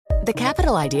The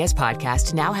Capital Ideas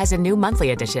Podcast now has a new monthly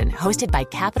edition hosted by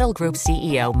Capital Group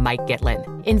CEO Mike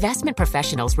Gitlin. Investment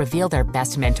professionals reveal their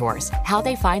best mentors, how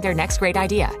they find their next great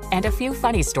idea, and a few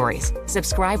funny stories.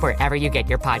 Subscribe wherever you get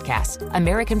your podcasts.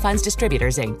 American Funds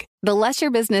Distributors, Inc. The less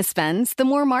your business spends, the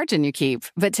more margin you keep.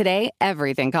 But today,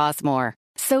 everything costs more.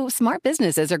 So smart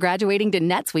businesses are graduating to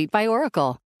NetSuite by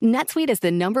Oracle. NetSuite is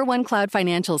the #1 cloud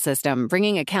financial system,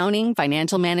 bringing accounting,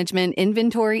 financial management,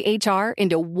 inventory, HR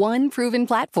into one proven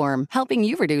platform, helping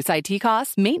you reduce IT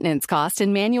costs, maintenance costs,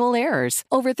 and manual errors.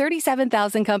 Over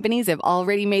 37,000 companies have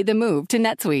already made the move to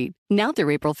NetSuite. Now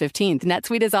through April 15th,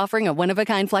 NetSuite is offering a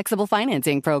one-of-a-kind flexible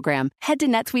financing program. Head to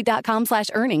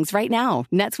netsuite.com/earnings right now.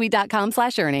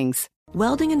 netsuite.com/earnings.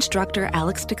 Welding instructor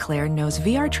Alex DeClaire knows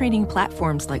VR training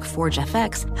platforms like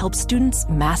ForgeFX help students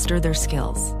master their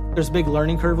skills. There's a big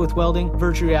learning curve with welding.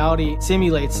 Virtual reality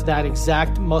simulates that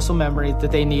exact muscle memory that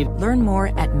they need. Learn more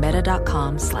at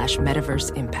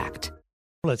meta.com/metaverse impact.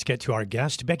 Let's get to our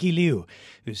guest, Becky Liu,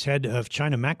 who's head of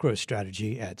China macro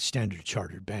strategy at Standard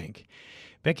Chartered Bank.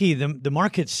 Becky, the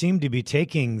markets seem to be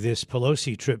taking this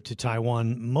Pelosi trip to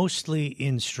Taiwan mostly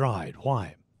in stride.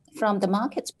 Why? From the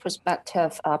market's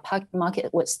perspective,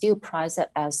 market would still price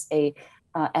it as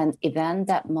an event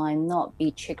that might not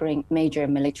be triggering major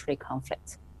military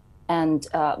conflicts. And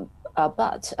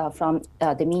but from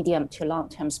the medium to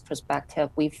long-term perspective,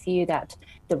 we feel that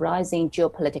the rising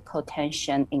geopolitical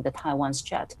tension in the Taiwan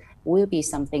Strait will be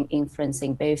something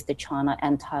influencing both the China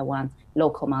and Taiwan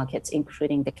local markets,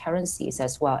 including the currencies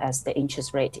as well as the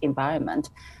interest rate environment.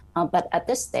 But at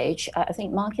this stage, I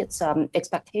think markets'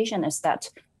 expectation is that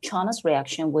China's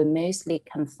reaction will mostly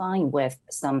confine with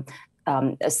some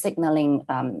signaling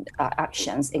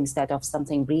actions instead of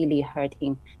something really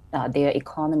hurting their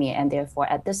economy. And therefore,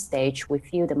 at this stage, we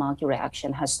feel the market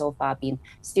reaction has so far been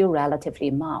still relatively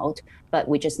mild, but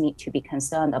we just need to be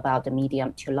concerned about the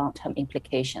medium to long-term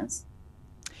implications.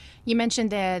 You mentioned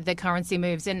there the currency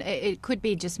moves, and it could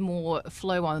be just more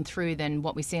flow on through than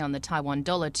what we see on the Taiwan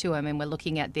dollar too. I mean, we're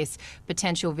looking at this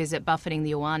potential visit buffeting the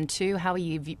yuan too. How are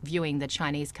you viewing the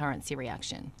Chinese currency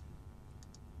reaction?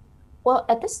 Well,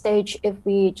 at this stage, if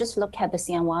we just look at the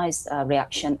CNY's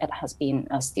reaction, it has been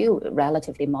still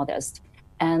relatively modest.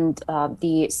 And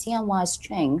the CNY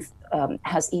strength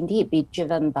has indeed been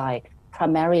driven by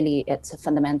primarily its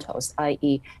fundamentals,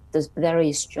 i.e. the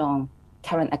very strong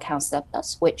current account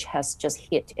surplus, which has just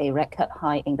hit a record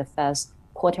high in the first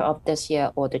quarter of this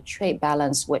year, or the trade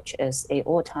balance, which is an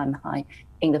all-time high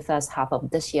in the first half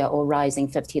of this year, or rising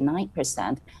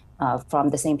 59%. From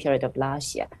the same period of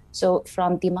last year. So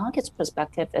from the market's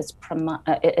perspective, it's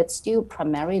still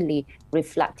primarily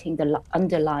reflecting the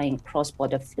underlying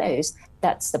cross-border flows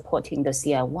that's supporting the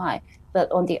CNY.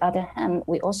 But on the other hand,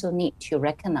 we also need to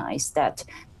recognize that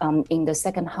in the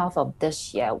second half of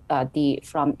this year,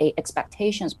 from a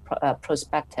expectations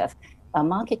perspective, a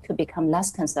market could become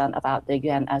less concerned about the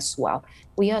yuan as well.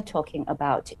 We are talking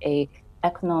about a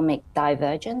economic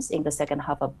divergence in the second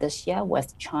half of this year,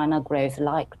 with China growth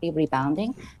likely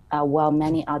rebounding, while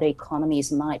many other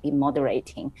economies might be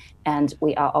moderating. And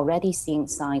we are already seeing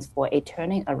signs for a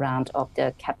turning around of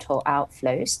the capital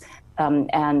outflows.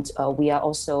 And we are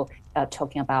also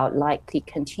talking about likely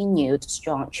continued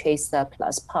strong trade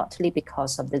surplus, partly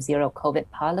because of the zero COVID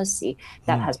policy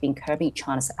that has been curbing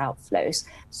China's outflows.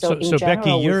 So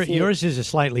Becky, yours is a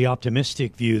slightly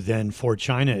optimistic view then for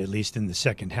China, at least in the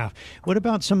second half. What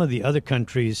about some of the other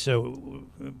countries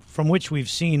from which we've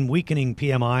seen weakening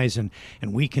PMIs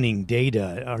and weakening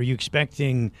data? Are you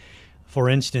expecting, for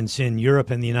instance, in Europe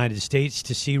and the United States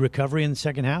to see recovery in the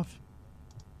second half?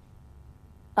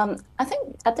 I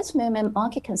think at this moment,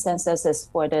 market consensus is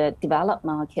for the developed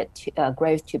market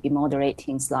growth to be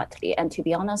moderating slightly. And to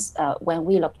be honest, when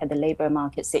we look at the labor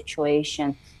market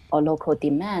situation or local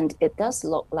demand, it does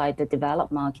look like the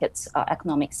developed markets'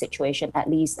 economic situation, at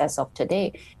least as of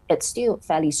today, it's still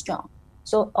fairly strong.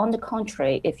 So on the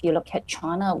contrary, if you look at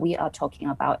China, we are talking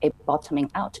about a bottoming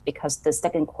out because the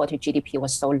second quarter GDP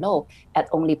was so low at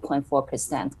only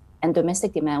 0.4%. And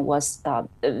domestic demand was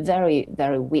very,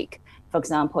 very weak. For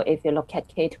example, if you look at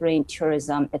catering,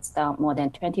 tourism, it's down more than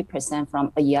 20%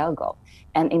 from a year ago.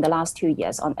 And in the last 2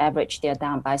 years, on average, they're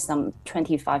down by some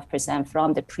 25%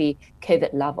 from the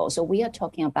pre-COVID level. So we are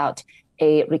talking about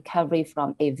a recovery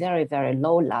from a very, very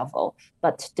low level,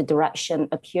 but the direction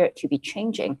appeared to be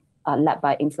changing. Led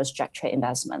by infrastructure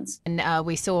investments. And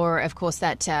we saw, of course,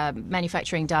 that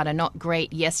manufacturing data not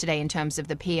great yesterday in terms of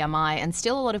the PMI, and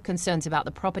still a lot of concerns about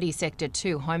the property sector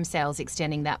too, home sales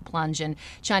extending that plunge, and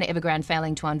China Evergrande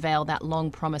failing to unveil that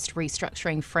long-promised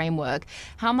restructuring framework.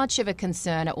 How much of a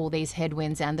concern are all these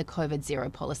headwinds and the COVID zero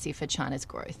policy for China's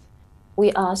growth?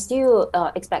 We are still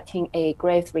expecting a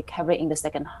growth recovery in the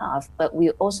second half, but we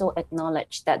also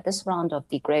acknowledge that this round of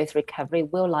the growth recovery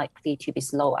will likely to be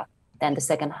slower than the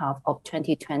second half of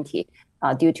 2020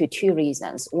 due to two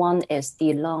reasons. One is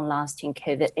the long-lasting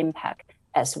COVID impact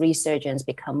as resurgence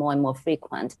become more and more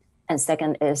frequent. And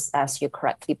second is, as you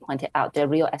correctly pointed out, the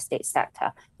real estate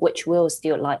sector, which will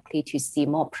still likely to see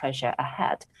more pressure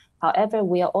ahead. However,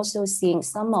 we are also seeing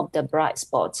some of the bright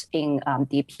spots in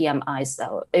the PMI's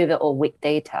overall weak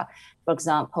data. For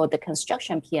example, the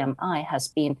construction PMI has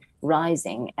been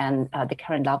rising and the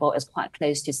current level is quite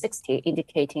close to 60,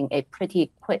 indicating a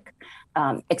pretty quick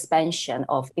expansion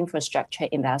of infrastructure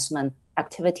investment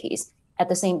activities. At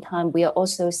the same time, we are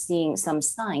also seeing some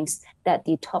signs that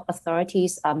the top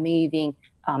authorities are moving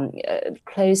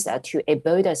closer to a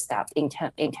bolder step in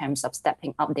terms of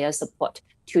stepping up their support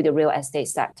to the real estate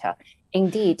sector.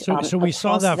 Indeed. So we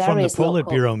saw that from the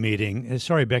Politburo meeting.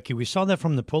 Sorry, Becky, we saw that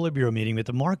from the Politburo meeting, but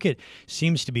the market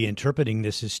seems to be interpreting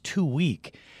this as too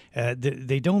weak.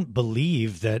 They don't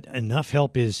believe that enough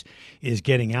help is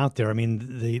getting out there. I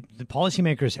mean, the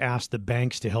policymakers asked the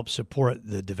banks to help support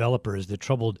the developers, the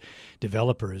troubled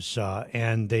developers,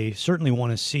 and they certainly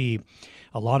want to see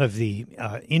a lot of the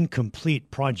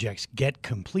incomplete projects get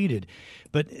completed.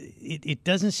 But it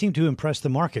doesn't seem to impress the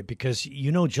market because,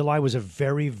 July was a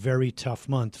very, very tough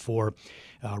month for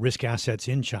risk assets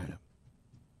in China.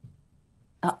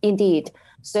 Indeed.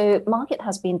 So market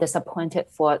has been disappointed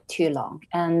for too long.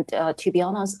 And to be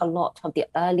honest, a lot of the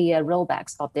earlier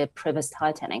rollbacks of the previous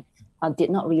tightening did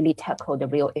not really tackle the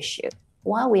real issue.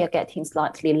 Why we are getting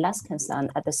slightly less concerned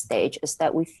at this stage is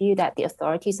that we feel that the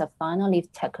authorities are finally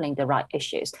tackling the right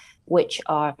issues, which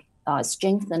are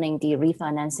strengthening the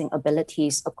refinancing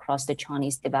abilities across the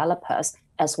Chinese developers,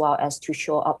 as well as to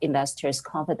shore up investors'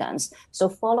 confidence. So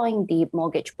following the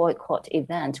mortgage boycott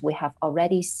event, we have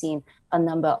already seen a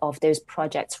number of those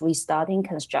projects restarting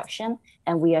construction,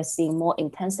 and we are seeing more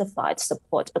intensified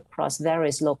support across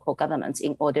various local governments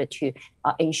in order to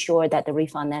ensure that the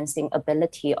refinancing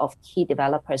ability of key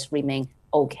developers remain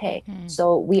okay.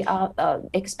 So we are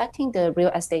expecting the real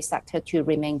estate sector to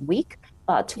remain weak,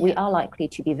 but we are likely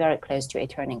to be very close to a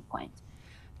turning point.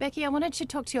 Becky, I wanted to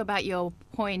talk to you about your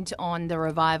point on the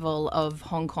revival of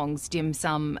Hong Kong's dim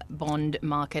sum bond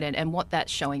market and what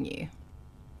that's showing you.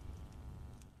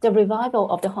 The revival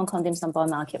of the Hong Kong dim sum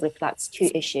bond market reflects two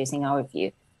issues in our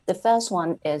view. The first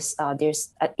one is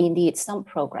there's indeed some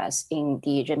progress in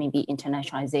the renminbi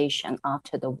internationalization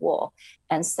after the war.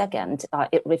 And second,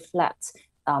 it reflects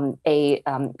a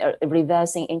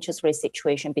reversing interest rate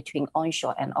situation between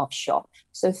onshore and offshore.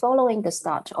 So following the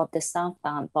start of the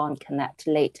southbound bond connect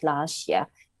late last year,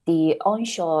 the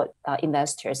onshore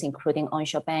investors, including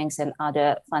onshore banks and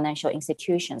other financial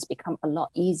institutions, become a lot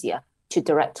easier to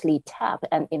directly tap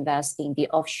and invest in the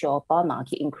offshore bond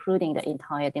market, including the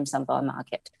entire dim sum bond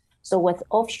market. So with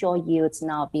offshore yields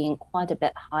now being quite a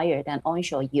bit higher than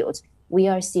onshore yields, we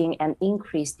are seeing an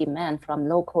increased demand from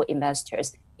local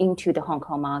investors into the Hong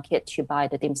Kong market to buy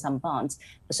the dim sum bonds.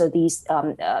 So these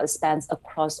spans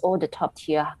across all the top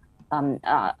tier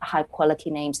high quality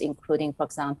names, including, for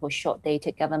example,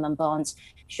 short-dated government bonds,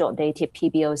 short-dated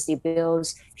PBOC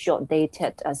bills,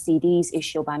 short-dated CDs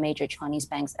issued by major Chinese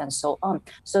banks, and so on.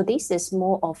 So this is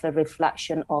more of a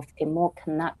reflection of a more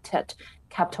connected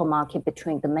capital market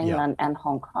between the mainland and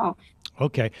Hong Kong.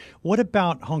 Okay. What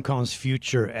about Hong Kong's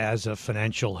future as a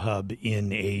financial hub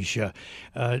in Asia?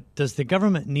 Does the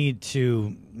government need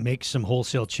to make some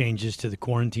wholesale changes to the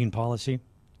quarantine policy?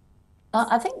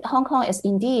 I think Hong Kong is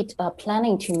indeed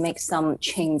planning to make some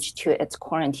change to its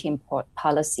quarantine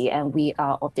policy, and we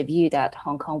are of the view that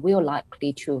Hong Kong will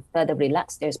likely to further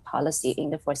relax this policy in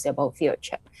the foreseeable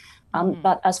future.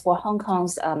 But as for Hong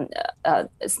Kong's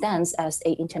stance as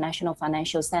an international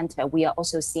financial center, we are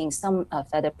also seeing some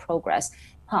further progress,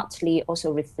 partly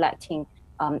also reflecting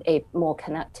a more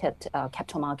connected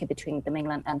capital market between the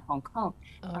mainland and Hong Kong.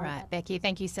 All right, Becky,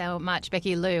 thank you so much.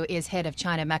 Becky Liu is head of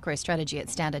China macro strategy at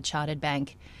Standard Chartered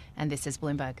Bank, and this is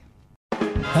Bloomberg.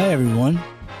 Hi, everyone.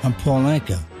 I'm Paul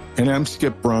Anka. And I'm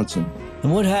Skip Bronson.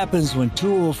 And what happens when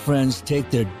two old friends take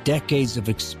their decades of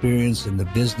experience in the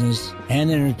business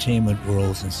and entertainment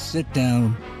worlds and sit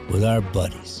down with our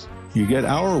buddies? You get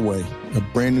Our Way, a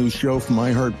brand new show from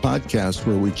iHeart Podcast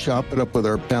where we chop it up with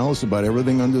our pals about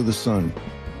everything under the sun.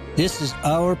 This is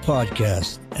our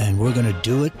podcast, and we're going to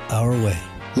do it our way.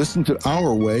 Listen to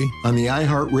Our Way on the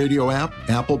iHeartRadio app,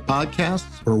 Apple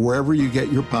Podcasts, or wherever you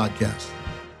get your podcasts.